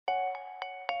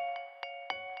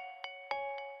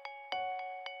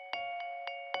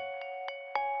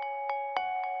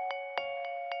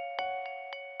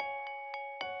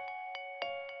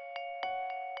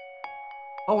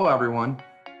Hello, everyone.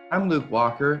 I'm Luke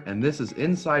Walker, and this is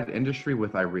Inside Industry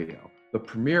with IREO, the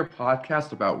premier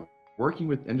podcast about working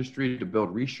with industry to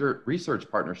build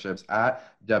research partnerships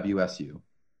at WSU.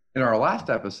 In our last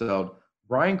episode,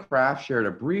 Brian Kraft shared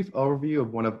a brief overview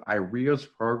of one of IREO's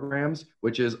programs,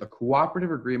 which is a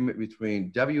cooperative agreement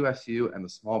between WSU and the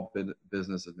Small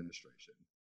Business Administration.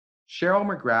 Cheryl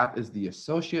McGrath is the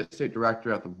Associate State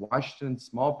Director at the Washington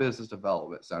Small Business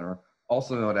Development Center,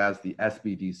 also known as the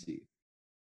SBDC.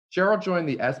 Cheryl joined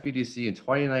the SBDC in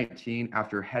 2019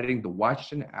 after heading the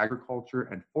Washington Agriculture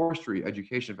and Forestry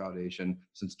Education Foundation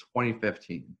since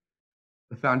 2015.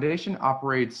 The foundation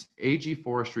operates AG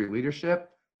Forestry Leadership,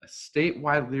 a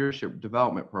statewide leadership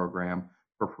development program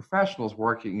for professionals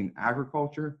working in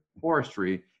agriculture,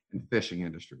 forestry, and fishing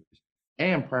industries.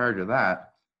 And prior to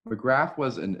that, McGrath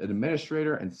was an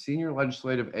administrator and senior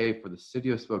legislative aide for the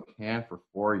city of Spokane for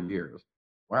 4 years.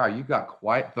 Wow, you've got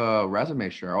quite the resume,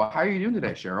 Cheryl. How are you doing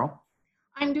today, Cheryl?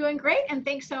 I'm doing great, and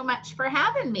thanks so much for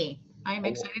having me. I'm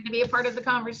excited to be a part of the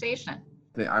conversation.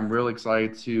 I'm really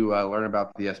excited to learn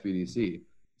about the SBDC.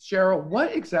 Cheryl,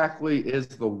 what exactly is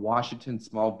the Washington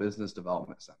Small Business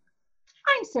Development Center?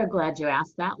 I'm so glad you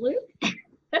asked that, Luke.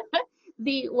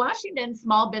 The Washington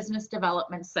Small Business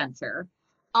Development Center,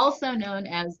 also known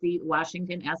as the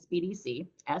Washington SBDC,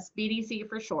 SBDC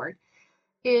for short,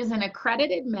 is an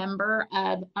accredited member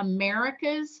of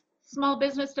America's Small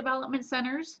Business Development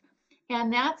Centers,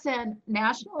 and that's a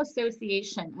national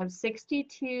association of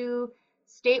 62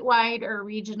 statewide or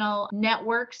regional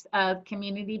networks of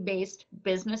community-based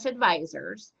business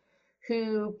advisors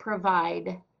who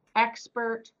provide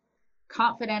expert,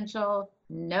 confidential,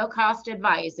 no-cost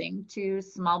advising to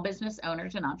small business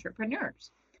owners and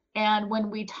entrepreneurs. And when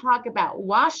we talk about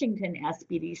Washington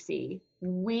SBDC,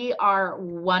 we are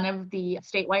one of the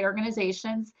statewide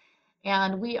organizations,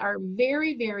 and we are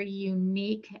very, very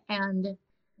unique and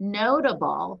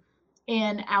notable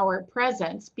in our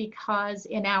presence because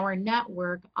in our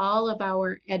network, all of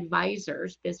our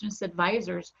advisors, business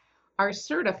advisors, are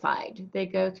certified. They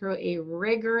go through a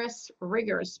rigorous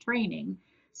training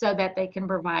so that they can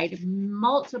provide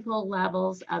multiple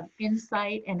levels of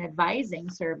insight and advising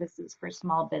services for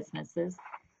small businesses.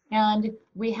 And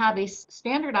we have a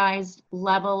standardized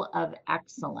level of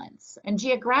excellence. And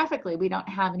geographically, we don't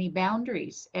have any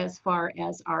boundaries as far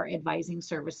as our advising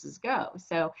services go.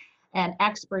 So an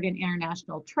expert in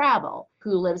international travel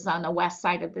who lives on the west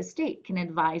side of the state can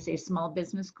advise a small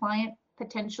business client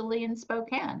potentially in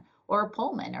Spokane or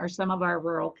Pullman or some of our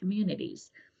rural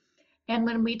communities. And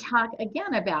when we talk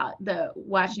again about the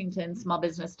Washington Small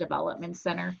Business Development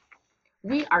Center,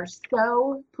 we are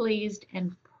so pleased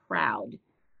and proud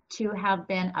to have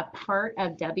been a part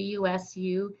of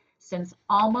WSU since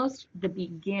almost the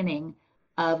beginning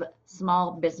of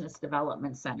small business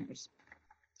development centers.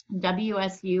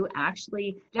 WSU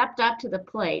actually stepped up to the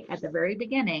plate at the very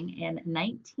beginning in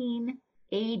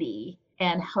 1980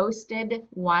 and hosted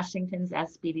Washington's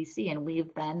SBDC, and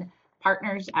we've been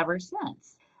partners ever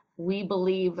since. We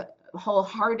believe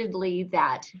wholeheartedly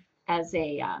that as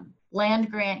a land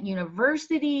grant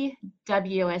university,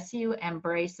 WSU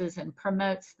embraces and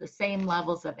promotes the same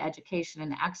levels of education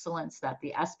and excellence that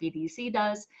the SBDC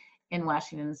does in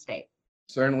Washington State.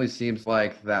 Certainly seems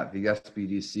like that the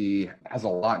SBDC has a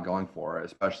lot going for it,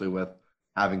 especially with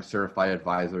having certified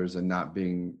advisors and not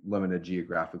being limited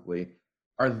geographically.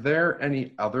 Are there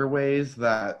any other ways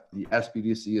that the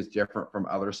SBDC is different from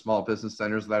other small business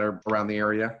centers that are around the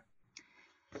area?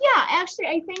 Yeah, actually,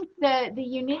 I think the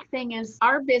unique thing is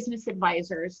our business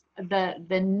advisors,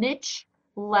 the niche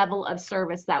level of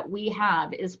service that we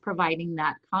have is providing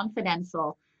that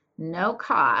confidential, no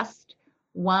cost,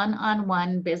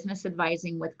 one-on-one business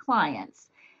advising with clients.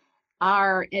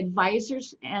 Our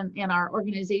advisors and our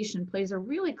organization plays a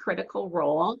really critical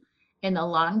role in the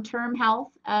long-term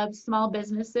health of small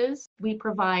businesses. We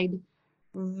provide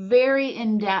very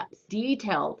in-depth,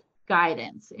 detailed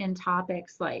guidance in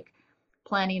topics like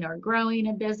planning or growing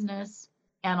a business,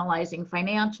 analyzing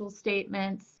financial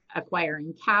statements,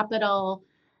 acquiring capital,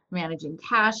 managing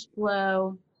cash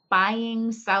flow,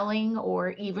 buying, selling, or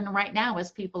even right now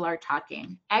as people are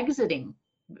talking, exiting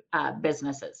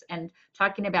businesses and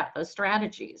talking about those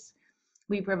strategies.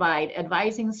 We provide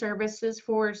advising services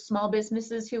for small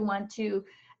businesses who want to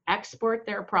export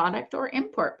their product or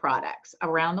import products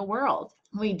around the world.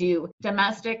 We do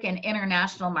domestic and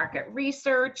international market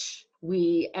research.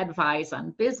 We advise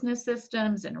on business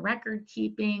systems and record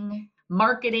keeping,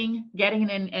 marketing, getting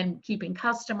in and keeping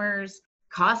customers,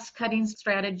 cost-cutting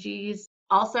strategies,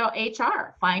 also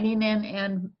HR, finding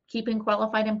and keeping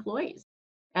qualified employees,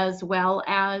 as well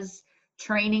as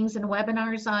trainings and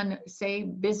webinars on, say,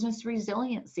 business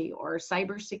resiliency or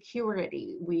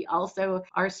cybersecurity. We also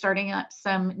are starting up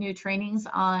some new trainings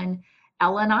on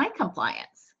L&I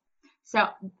compliance. So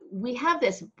we have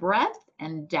this breadth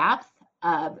and depth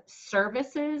of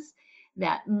services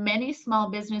that many small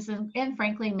businesses and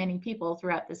frankly many people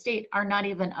throughout the state are not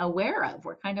even aware of.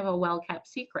 We're kind of a well-kept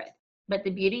secret. But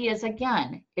the beauty is,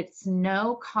 again, it's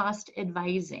no cost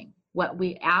advising. What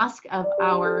we ask of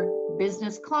our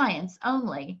business clients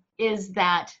only is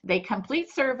that they complete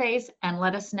surveys and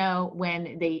let us know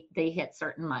when they hit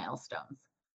certain milestones.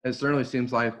 It certainly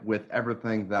seems like with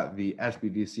everything that the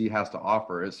SBDC has to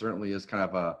offer, it certainly is kind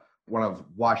of one of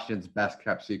Washington's best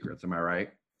kept secrets. Am I right?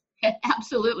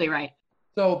 Absolutely right.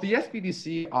 So the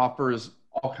SBDC offers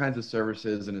all kinds of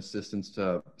services and assistance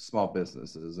to small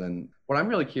businesses. And what I'm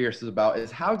really curious about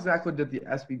is how exactly did the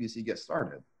SBDC get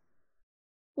started?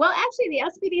 Well, actually, the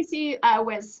SBDC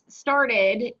was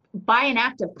started by an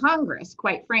act of Congress,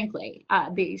 quite frankly.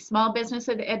 The Small Business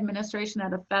Administration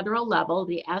at a federal level,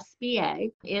 the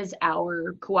SBA, is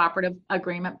our cooperative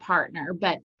agreement partner.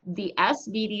 But the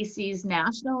SBDCs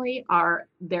nationally are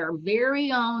their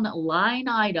very own line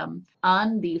item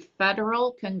on the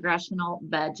federal congressional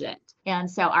budget. And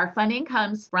so our funding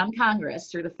comes from Congress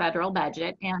through the federal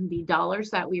budget, and the dollars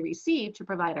that we receive to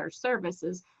provide our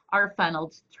services are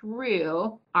funneled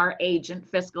through our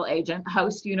fiscal agent,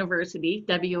 host university,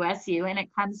 WSU, and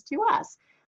it comes to us.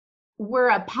 We're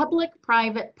a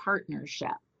public-private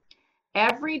partnership.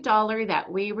 Every dollar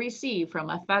that we receive from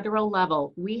a federal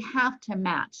level, we have to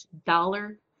match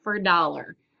dollar for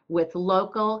dollar with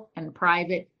local and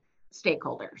private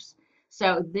stakeholders.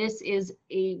 So this is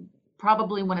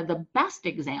probably one of the best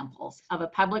examples of a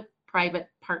public-private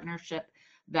partnership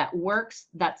that works,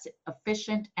 that's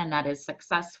efficient, and that is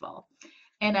successful.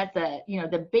 And at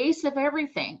the base of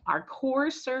everything, our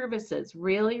core services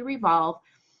really revolve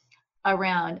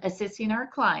around assisting our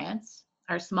clients,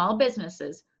 our small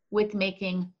businesses, with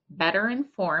making better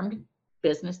informed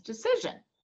business decisions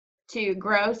to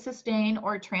grow, sustain,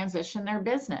 or transition their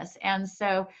business. And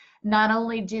so not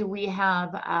only do we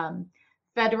have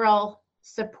federal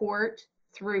support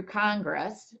through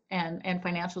Congress and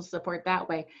financial support that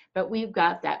way, but we've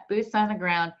got that boots on the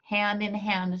ground,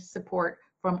 hand-in-hand support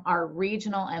from our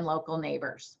regional and local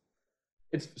neighbors.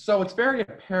 It's very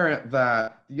apparent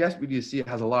that the SBDC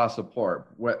has a lot of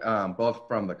support, both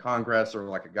from the Congress or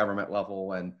like a government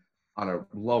level and on a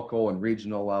local and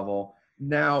regional level.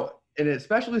 Now, and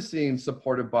especially seeing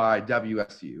supported by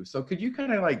WSU. So could you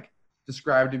kind of like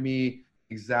describe to me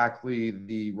exactly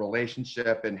the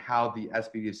relationship and how the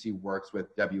SBDC works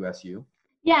with WSU?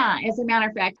 Yeah, as a matter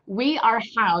of fact, we are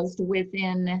housed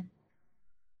within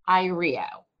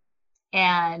IREO.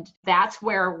 And that's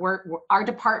where our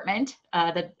department,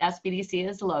 the SBDC,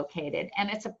 is located. And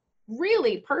it's a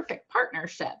really perfect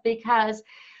partnership because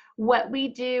what we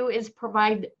do is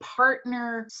provide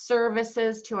partner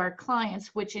services to our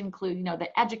clients, which include,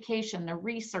 the education, the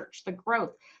research, the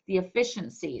growth, the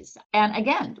efficiencies. And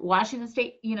again, Washington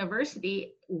State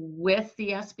University with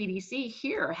the SBDC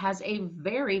here has a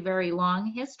very, very long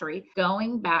history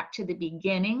going back to the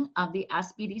beginning of the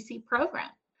SBDC program.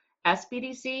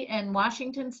 SBDC in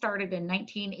Washington started in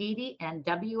 1980, and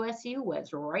WSU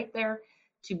was right there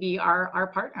to be our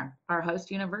partner, our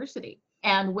host university.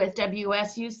 And with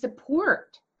WSU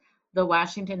support, the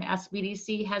Washington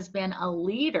SBDC has been a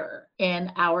leader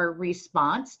in our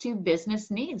response to business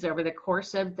needs over the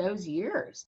course of those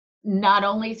years. Not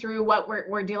only through what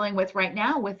we're dealing with right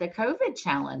now with the COVID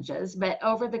challenges, but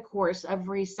over the course of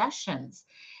recessions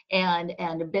and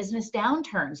business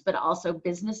downturns, but also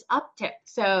business uptick.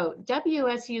 So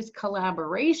WSU's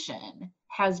collaboration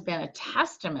has been a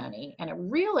testimony and a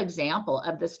real example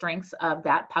of the strengths of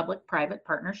that public-private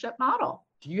partnership model.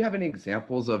 Do you have any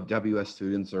examples of WS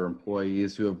students or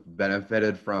employees who have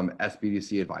benefited from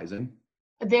SBDC advising?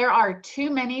 There are too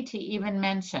many to even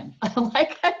mention.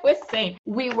 Like I was saying,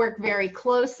 we work very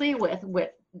closely with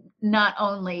not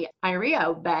only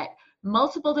IREO, but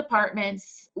multiple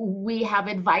departments. We have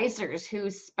advisors who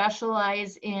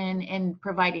specialize in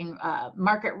providing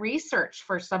market research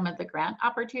for some of the grant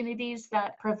opportunities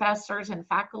that professors and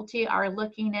faculty are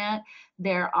looking at.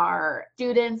 There are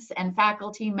students and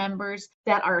faculty members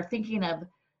that are thinking of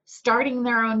starting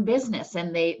their own business,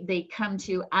 and they come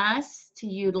to us to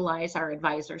utilize our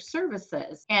advisor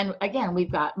services. And again,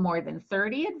 we've got more than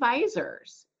 30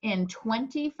 advisors in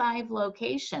 25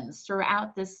 locations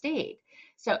throughout the state.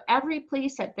 So every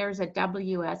place that there's a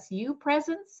WSU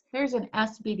presence, there's an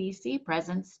SBDC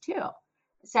presence too.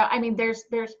 So I mean, there's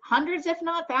hundreds, if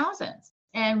not thousands.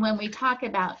 And when we talk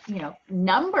about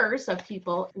numbers of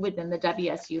people within the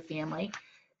WSU family,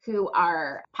 who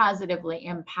are positively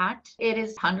impacted, it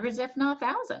is hundreds, if not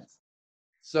thousands.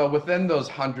 So within those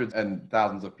hundreds and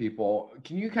thousands of people,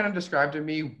 can you kind of describe to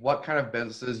me what kind of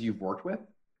businesses you've worked with?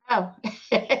 Oh,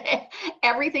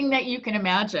 everything that you can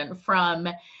imagine, from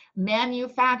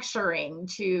manufacturing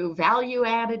to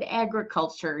value-added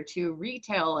agriculture to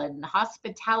retail and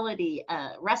hospitality,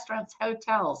 restaurants,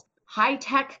 hotels,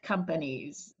 high-tech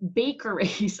companies,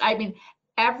 bakeries. I mean,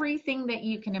 everything that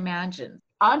you can imagine.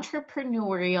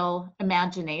 Entrepreneurial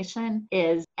imagination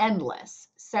is endless.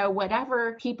 So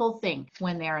whatever people think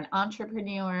when they're an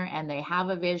entrepreneur and they have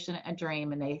a vision, a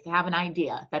dream, and they have an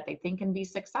idea that they think can be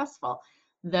successful,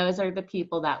 those are the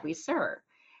people that we serve.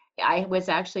 I was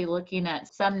actually looking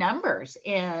at some numbers,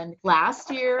 and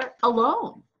last year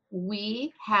alone,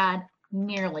 we had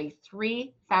nearly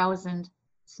 3,000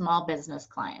 small business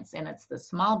clients, and it's the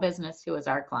small business who is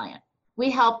our client. We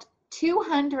helped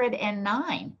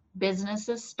 209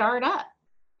 businesses start up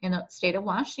in the state of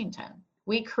Washington.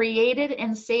 We created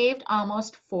and saved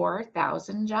almost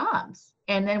 4,000 jobs.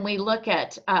 And then we look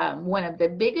at one of the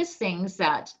biggest things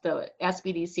that the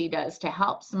SBDC does to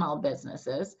help small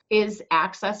businesses is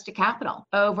access to capital.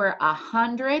 Over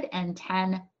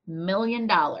 $110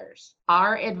 million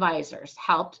our advisors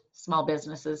helped small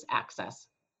businesses access.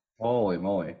 Holy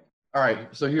moly. All right,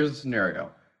 so here's the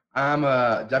scenario. I'm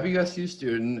a WSU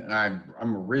student and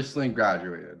I'm recently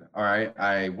graduated. All right,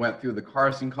 I went through the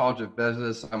Carson College of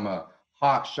Business. I'm a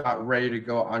hot shot, ready to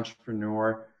go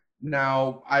entrepreneur.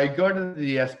 Now I go to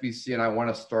the SBC and I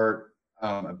want to start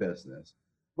a business.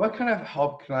 What kind of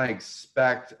help can I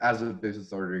expect as a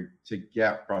business owner to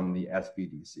get from the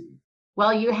SBDC?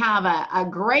 Well, you have a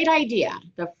great idea.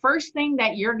 The first thing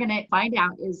that you're going to find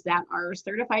out is that our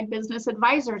certified business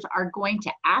advisors are going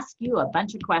to ask you a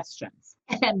bunch of questions,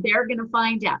 and they're going to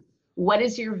find out, what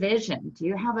is your vision? Do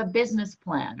you have a business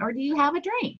plan, or do you have a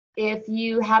dream? If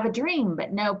you have a dream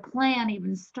but no plan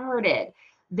even started,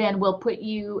 then we'll put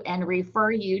you and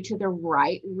refer you to the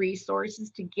right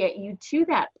resources to get you to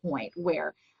that point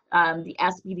where the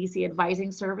SBDC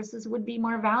advising services would be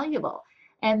more valuable.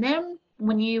 And then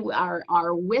when you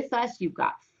are with us, you've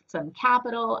got some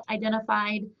capital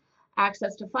identified,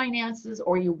 access to finances,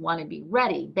 or you want to be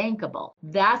ready, bankable.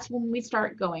 That's when we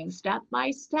start going step by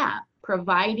step,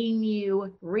 providing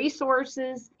you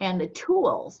resources and the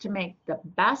tools to make the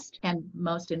best and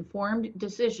most informed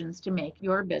decisions to make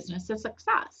your business a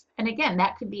success. And again,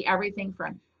 that could be everything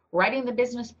from writing the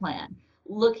business plan,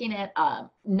 looking at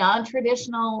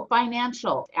non-traditional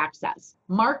financial access,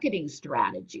 marketing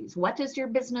strategies. What does your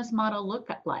business model look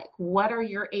like? What are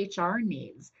your HR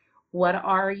needs? What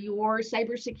are your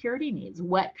cybersecurity needs?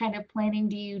 What kind of planning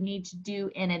do you need to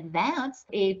do in advance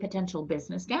a potential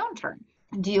business downturn?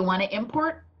 Do you want to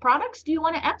import products? Do you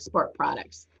want to export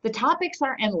products? The topics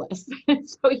are endless.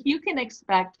 So you can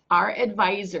expect our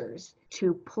advisors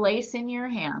to place in your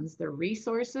hands the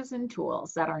resources and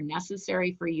tools that are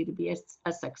necessary for you to be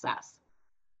a success.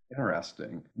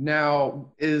 Interesting.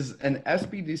 Now, is an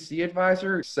SBDC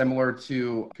advisor similar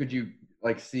to, could you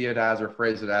like see it as or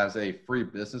phrase it as a free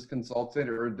business consultant,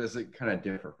 or does it kind of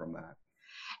differ from that?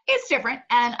 It's different.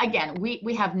 And again,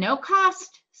 we have no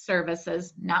cost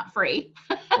services, not free.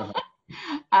 Uh-huh.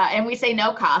 And we say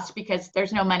no cost because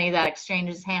there's no money that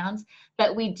exchanges hands,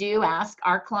 but we do ask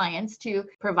our clients to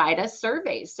provide us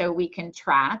surveys so we can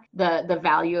track the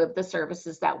value of the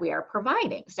services that we are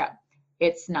providing. So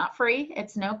it's not free,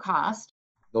 it's no cost.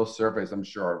 Those surveys, I'm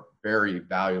sure, are very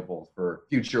valuable for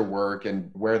future work and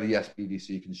where the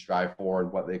SBDC can strive for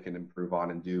and what they can improve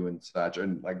on and do and such,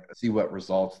 and like see what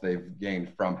results they've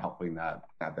gained from helping that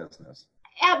business.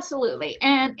 Absolutely.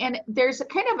 And there's a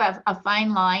kind of a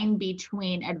fine line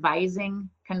between advising,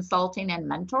 consulting, and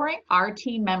mentoring. Our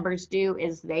team members do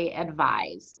is they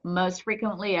advise. Most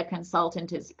frequently, a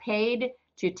consultant is paid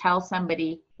to tell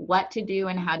somebody what to do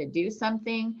and how to do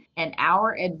something. And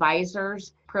our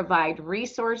advisors provide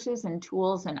resources and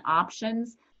tools and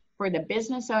options for the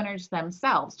business owners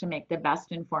themselves to make the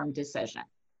best informed decision.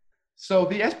 So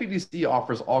the SBDC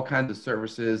offers all kinds of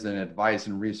services and advice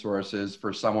and resources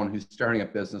for someone who's starting a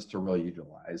business to really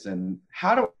utilize. And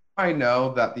how do I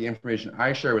know that the information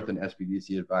I share with an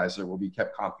SBDC advisor will be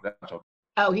kept confidential?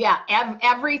 Oh, yeah.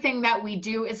 Everything that we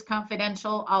do is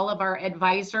confidential. All of our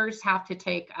advisors have to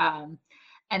take an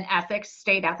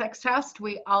state ethics test.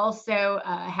 We also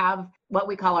have what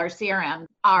we call our CRM.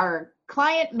 Our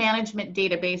client management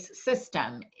database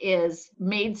system is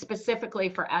made specifically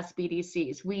for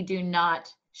SBDCs. We do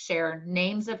not share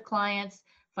names of clients,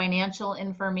 financial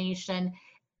information.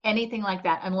 anything like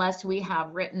that, unless we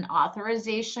have written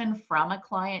authorization from a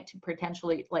client to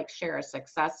potentially like share a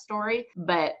success story.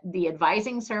 But the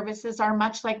advising services are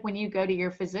much like when you go to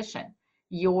your physician.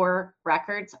 Your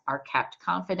records are kept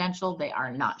confidential. They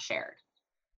are not shared.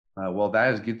 Well,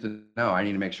 that is good to know. I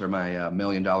need to make sure my $1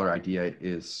 million idea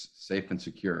is safe and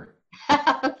secure.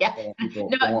 Yeah,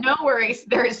 no worries.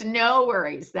 There's no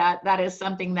worries. That is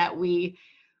something that we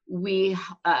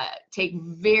take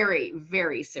very,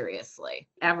 very seriously.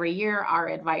 Every year, our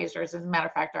advisors, as a matter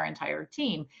of fact, our entire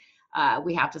team,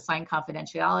 we have to sign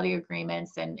confidentiality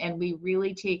agreements, and we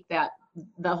really take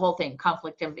the whole thing,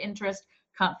 conflict of interest,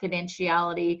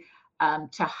 confidentiality,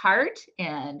 to heart,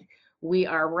 and we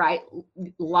are right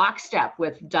lockstep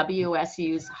with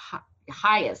WSU's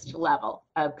highest level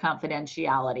of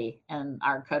confidentiality and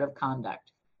our code of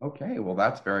conduct. Okay, well,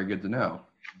 that's very good to know.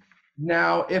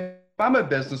 Now, if I'm a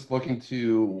business looking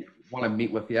to want to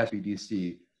meet with the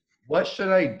SBDC, what should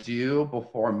I do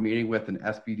before meeting with an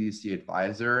SBDC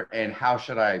advisor, and how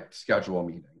should I schedule a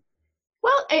meeting?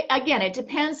 Well, again, it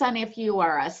depends on if you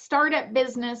are a startup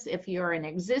business, if you're an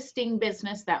existing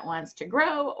business that wants to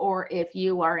grow, or if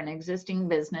you are an existing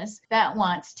business that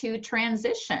wants to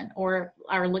transition or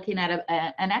are looking at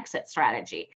an exit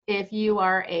strategy. If you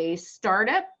are a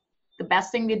startup, the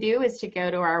best thing to do is to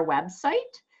go to our website,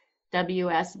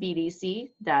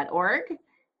 wsbdc.org,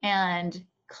 and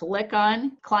click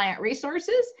on client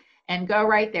resources and go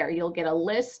right there. You'll get a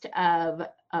list of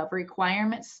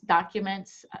requirements,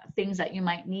 documents, things that you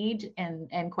might need,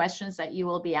 and questions that you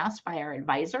will be asked by our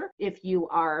advisor. If you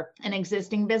are an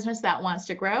existing business that wants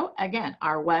to grow, again,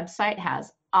 our website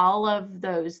has all of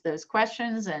those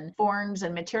questions and forms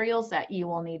and materials that you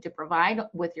will need to provide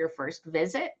with your first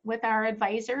visit with our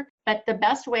advisor. But the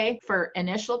best way for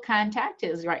initial contact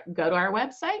is go to our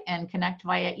website and connect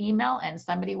via email, and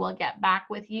somebody will get back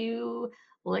with you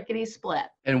lickety split.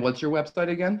 And what's your website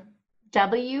again?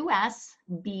 wsbdc.org.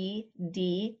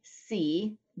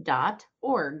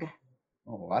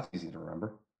 Oh, well, that's easy to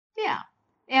remember. Yeah.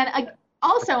 And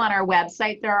also on our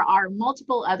website, there are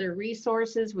multiple other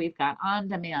resources. We've got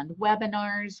on-demand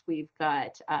webinars. We've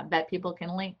got that people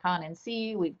can link on and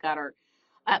see. We've got our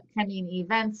upcoming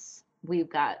events. We've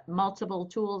got multiple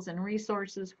tools and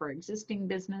resources for existing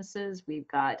businesses. We've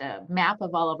got a map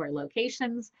of all of our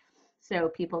locations so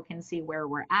people can see where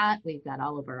we're at. We've got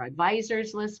all of our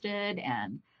advisors listed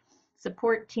and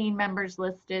support team members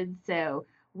listed. So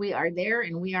we are there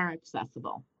and we are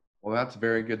accessible. Well, that's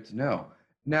very good to know.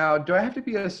 Now, do I have to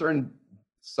be a certain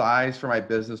size for my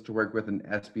business to work with an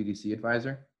SBDC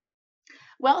advisor?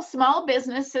 Well, small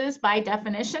businesses by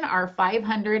definition are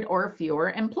 500 or fewer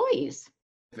employees.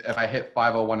 If I hit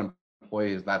 501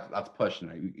 employees, that's pushing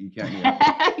it. You can't.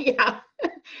 Yeah.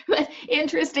 But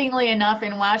interestingly enough,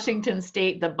 in Washington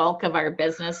State, the bulk of our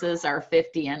businesses are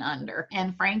 50 and under.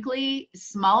 And frankly,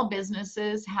 small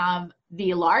businesses have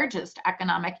the largest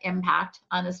economic impact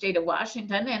on the state of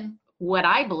Washington and what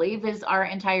I believe is our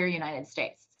entire United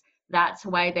States. That's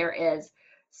why there is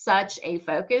such a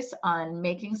focus on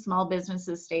making small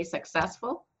businesses stay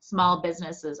successful. Small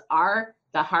businesses are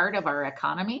the heart of our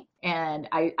economy. And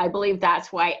I believe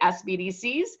that's why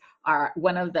SBDCs are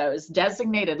one of those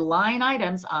designated line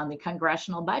items on the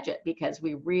congressional budget, because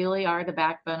we really are the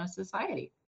backbone of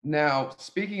society. Now,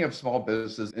 speaking of small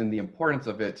businesses and the importance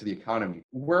of it to the economy,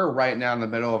 we're right now in the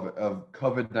middle of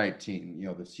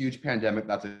COVID-19, this huge pandemic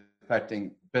that's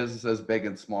affecting businesses, big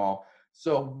and small.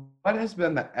 So what has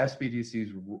been the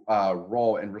SBDC's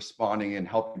role in responding and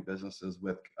helping businesses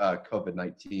with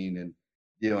COVID-19 and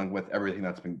dealing with everything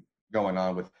that's been going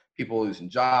on with people losing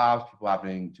jobs, people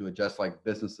having to adjust like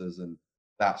businesses and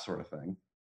that sort of thing?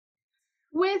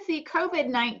 With the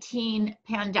COVID-19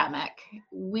 pandemic,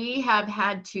 we have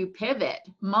had to pivot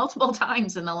multiple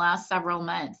times in the last several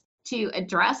months to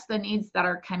address the needs that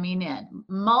are coming in.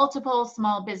 Multiple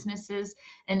small businesses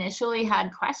initially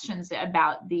had questions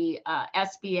about the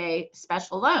SBA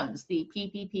special loans, the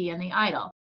PPP and the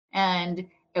EIDL. And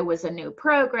it was a new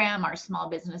program. Our small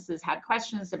businesses had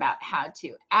questions about how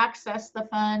to access the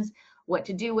funds, what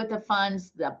to do with the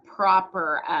funds, the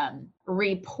proper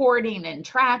reporting and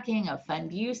tracking of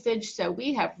fund usage. So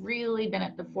we have really been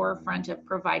at the forefront of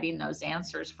providing those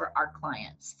answers for our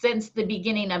clients. Since the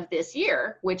beginning of this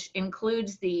year, which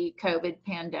includes the COVID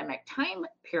pandemic time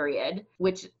period,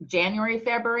 which January,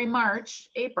 February,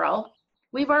 March, April,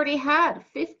 we've already had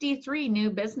 53 new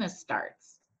business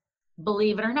starts,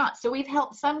 believe it or not. So we've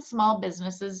helped some small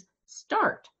businesses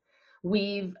start.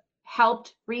 We've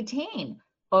helped retain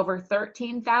over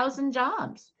 13,000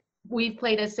 jobs. We've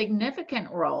played a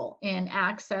significant role in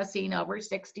accessing over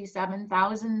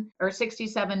 67,000 or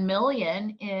 67 million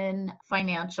in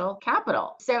financial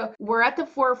capital. So we're at the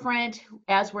forefront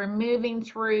as we're moving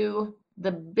through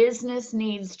the business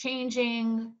needs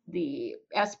changing, the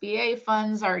SBA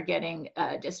funds are getting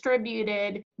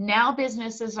distributed. Now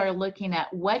businesses are looking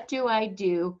at, what do I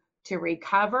do to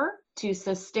recover, to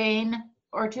sustain,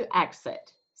 or to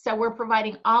exit? So we're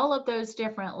providing all of those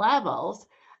different levels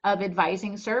of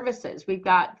advising services. We've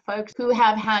got folks who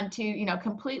have had to,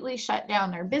 completely shut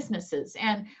down their businesses,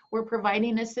 and we're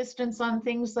providing assistance on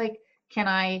things like, can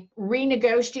I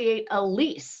renegotiate a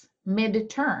lease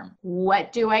mid-term?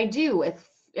 What do I do with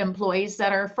employees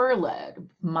that are furloughed?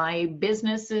 My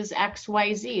business is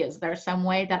XYZ. Is there some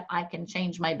way that I can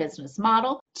change my business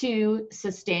model to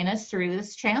sustain us through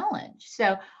this challenge?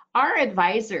 So our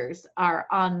advisors are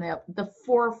on the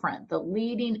forefront, the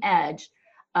leading edge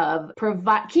of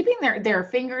keeping their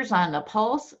fingers on the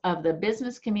pulse of the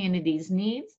business community's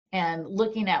needs and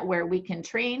looking at where we can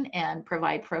train and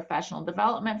provide professional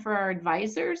development for our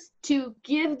advisors to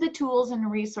give the tools and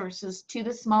resources to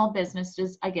the small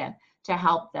businesses, again, to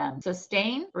help them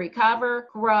sustain, recover,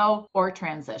 grow, or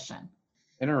transition.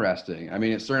 Interesting. I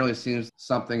mean, it certainly seems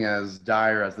something as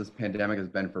dire as this pandemic has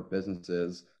been for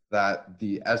businesses, that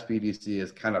the SBDC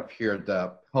is kind of here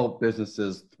to help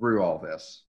businesses through all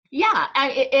this. Yeah,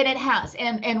 it has.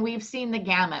 And we've seen the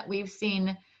gamut. We've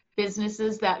seen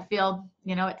businesses that feel,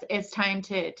 it's time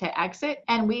to exit.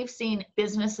 And we've seen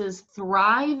businesses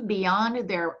thrive beyond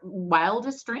their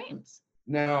wildest dreams.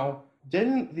 Now,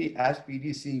 didn't the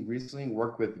SBDC recently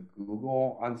work with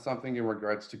Google on something in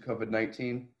regards to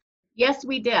COVID-19? Yes,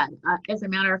 we did. As a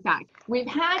matter of fact, we've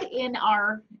had in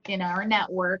our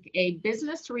network a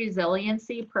business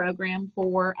resiliency program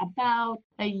for about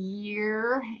a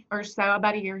year or so,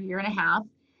 about a year and a half.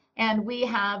 And we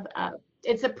have,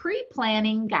 it's a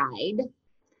pre-planning guide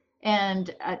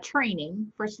and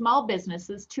training for small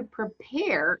businesses to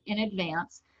prepare in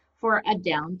advance for a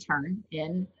downturn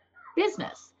in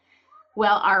business.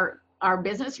 Well, our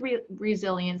business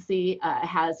resiliency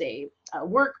has a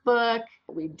workbook.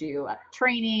 We do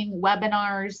training,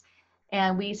 webinars,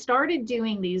 and we started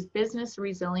doing these business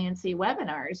resiliency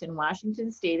webinars in Washington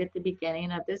State at the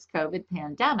beginning of this COVID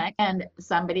pandemic. And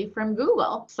somebody from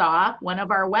Google saw one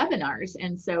of our webinars.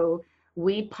 And so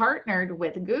we partnered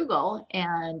with Google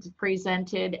and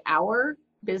presented our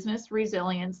business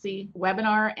resiliency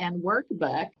webinar and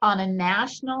workbook on a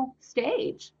national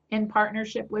stage in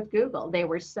partnership with Google. They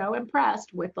were so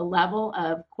impressed with the level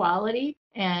of quality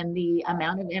and the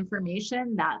amount of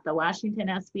information that the Washington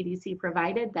SBDC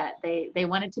provided that they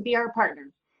wanted to be our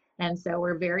partner. And so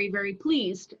we're very, very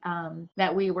pleased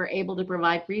that we were able to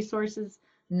provide resources,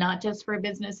 not just for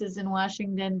businesses in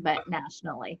Washington, but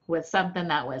nationally with something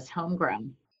that was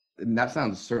homegrown. And that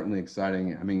sounds certainly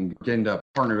exciting. I mean, getting to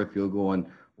partner with Google and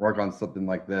work on something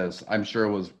like this, I'm sure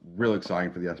it was really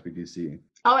exciting for the SBDC.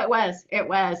 Oh, it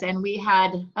was. And we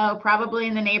had, probably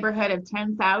in the neighborhood of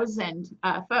 10,000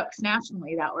 folks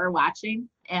nationally that were watching.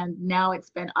 And now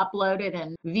it's been uploaded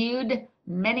and viewed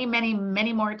many, many,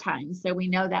 many more times. So we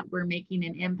know that we're making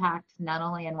an impact not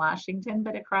only in Washington,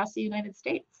 but across the United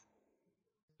States.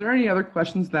 Are there any other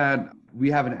questions that we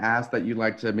haven't asked that you'd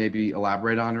like to maybe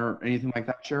elaborate on or anything like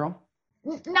that, Cheryl?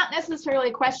 Not necessarily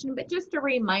a question, but just a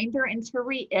reminder and to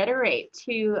reiterate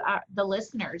to the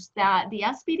listeners that the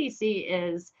SBDC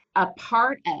is a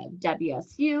part of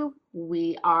WSU.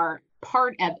 We are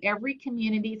part of every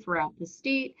community throughout the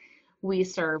state. We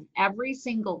serve every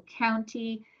single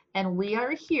county, and we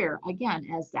are here again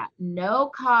as that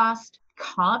no cost,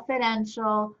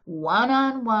 confidential,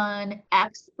 one-on-one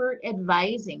expert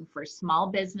advising for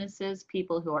small businesses,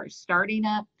 people who are starting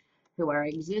up, who are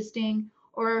existing,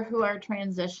 or who are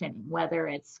transitioning, whether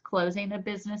it's closing a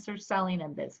business or selling a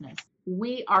business.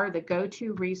 We are the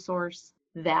go-to resource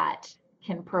that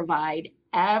can provide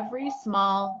every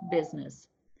small business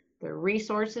the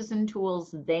resources and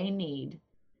tools they need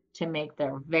to make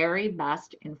their very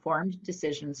best informed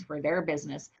decisions for their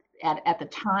business at the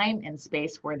time and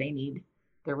space where they need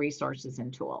the resources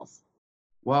and tools.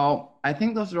 Well, I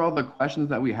think those are all the questions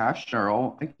that we have,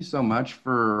 Cheryl. Thank you so much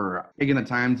for taking the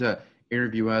time to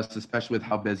interview us, especially with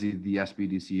how busy the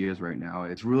SBDC is right now.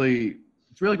 It's really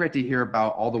great to hear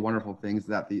about all the wonderful things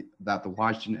that the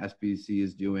Washington SBDC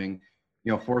is doing,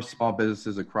 for small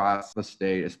businesses across the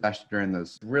state, especially during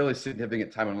this really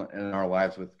significant time in our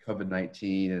lives with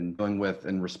COVID-19 and dealing with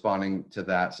and responding to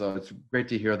that. So it's great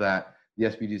to hear that the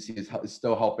SBDC is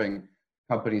still helping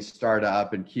companies start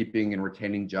up and keeping and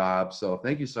retaining jobs. So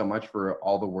thank you so much for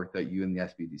all the work that you and the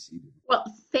SBDC do. Well,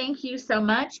 thank thank you so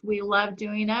much. We love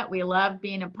doing it. We love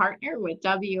being a partner with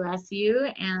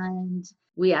WSU, and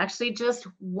we actually just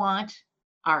want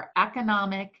our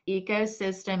economic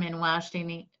ecosystem in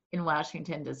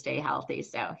Washington to stay healthy.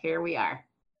 So here we are.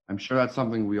 I'm sure that's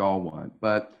something we all want.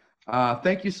 But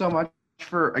thank you so much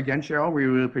for, again, Cheryl. We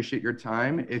really appreciate your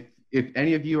time. If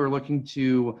any of you are looking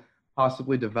to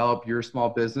possibly develop your small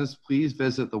business, please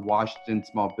visit the Washington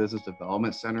Small Business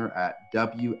Development Center at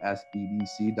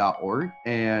wsbdc.org.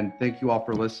 And thank you all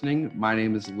for listening. My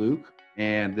name is Luke,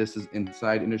 and this is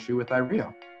Inside Industry with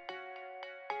IREO.